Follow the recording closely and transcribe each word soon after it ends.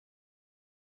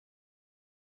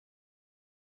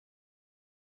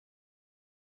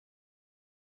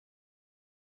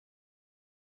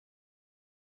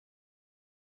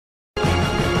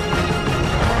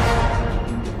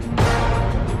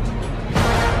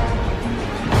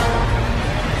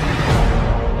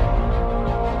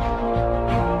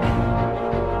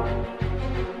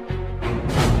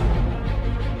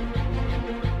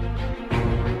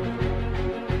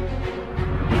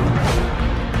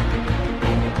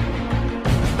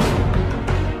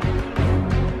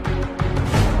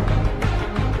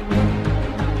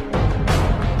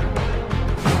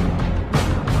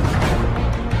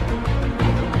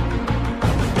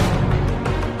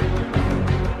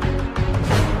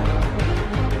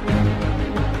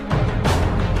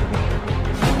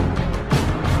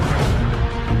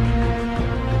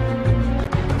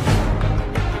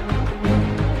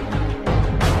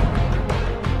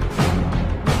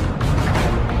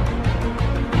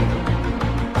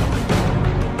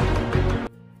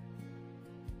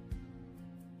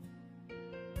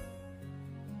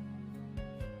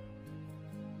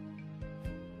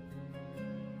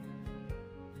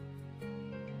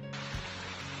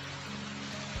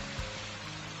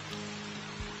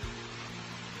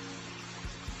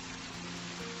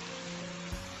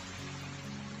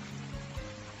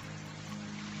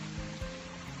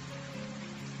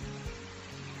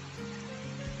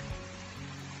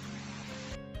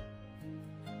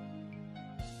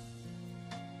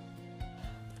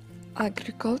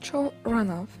Agricultural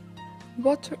runoff.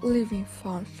 Water leaving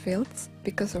farm fields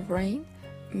because of rain,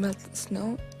 melted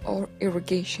snow, or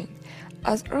irrigation.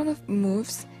 As runoff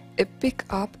moves, it picks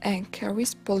up and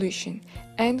carries pollution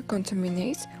and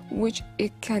contaminates, which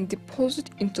it can deposit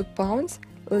into ponds,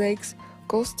 lakes,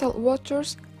 coastal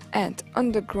waters, and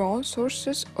underground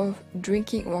sources of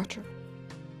drinking water.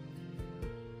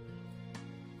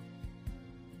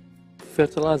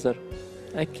 Fertilizer,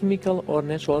 a chemical or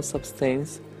natural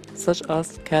substance such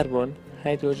as carbon,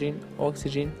 hydrogen,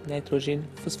 oxygen, nitrogen,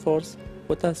 phosphorus,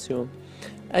 potassium,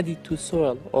 added to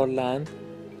soil or land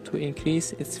to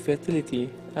increase its fertility.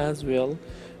 As well,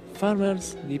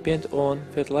 farmers depend on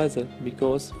fertilizer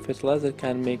because fertilizer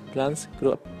can make plants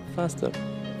grow faster.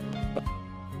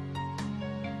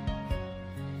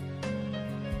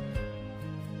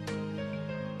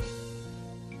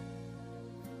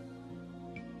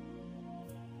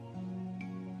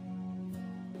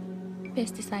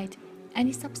 Pesticide,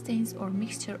 any substance or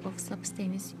mixture of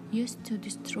substances used to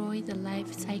destroy the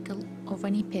life cycle of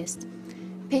any pest.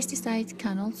 Pesticide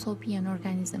can also be an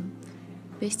organism.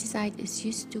 Pesticide is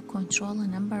used to control a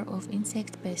number of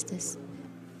insect pests.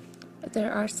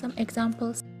 There are some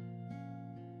examples.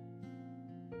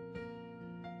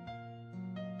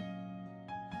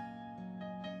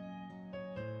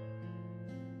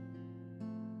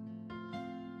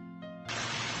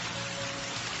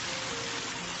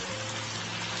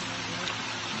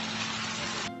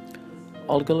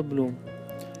 Algal bloom,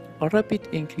 a rapid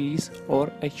increase or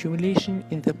accumulation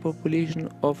in the population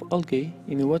of algae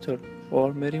in water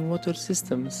or marine water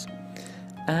systems,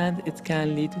 and it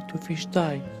can lead to fish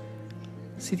die.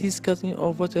 Cities cutting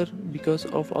of water because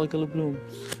of algal bloom.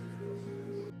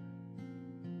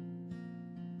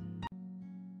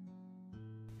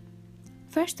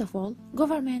 First of all,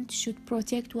 government should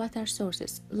protect water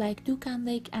sources like Dukan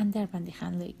Lake and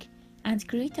Derbandikhan Lake and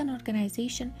create an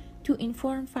organization to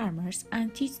inform farmers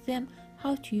and teach them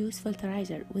how to use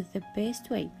fertilizer with the best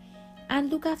way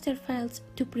and look after fields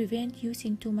to prevent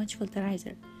using too much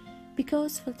fertilizer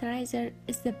because fertilizer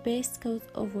is the best cause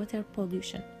of water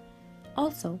pollution.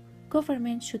 Also,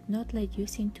 government should not let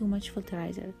using too much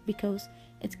fertilizer because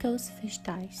it causes fish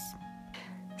dies.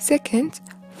 Second,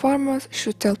 farmers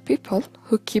should tell people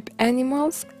who keep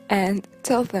animals and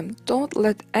tell them don't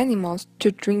let animals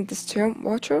to drink the storm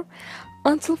water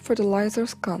until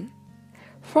fertilizers come.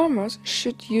 Farmers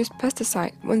should use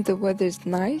pesticide when the weather is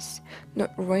nice,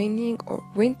 not raining or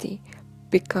windy,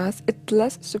 because it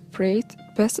lets spread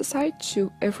pesticide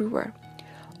to everywhere.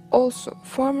 Also,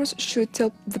 farmers should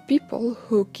tell the people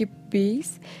who keep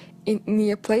bees in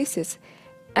near places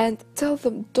and tell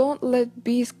them don't let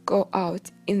bees go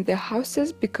out in their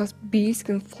houses because bees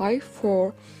can fly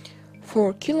for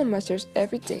 4 kilometers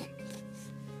every day.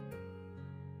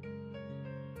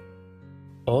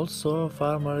 Also,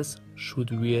 farmers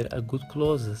should wear a good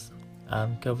clothes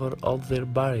and cover all their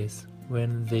bodies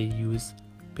when they use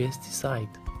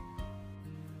pesticide.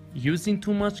 Using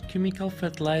too much chemical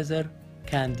fertilizer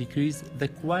can decrease the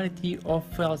quality of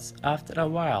fields after a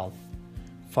while.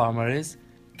 Farmers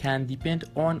can depend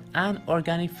on an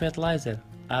organic fertilizer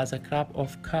as a crop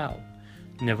of cow.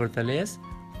 Nevertheless,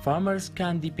 farmers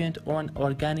can depend on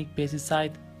organic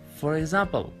pesticide, for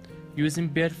example, using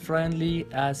bird-friendly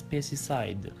as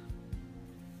pesticide.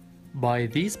 By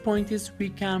these points, we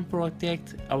can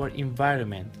protect our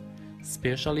environment,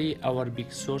 especially our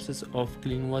big sources of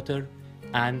clean water,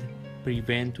 and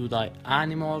prevent to die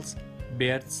animals,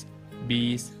 birds,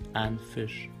 bees, and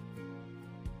fish.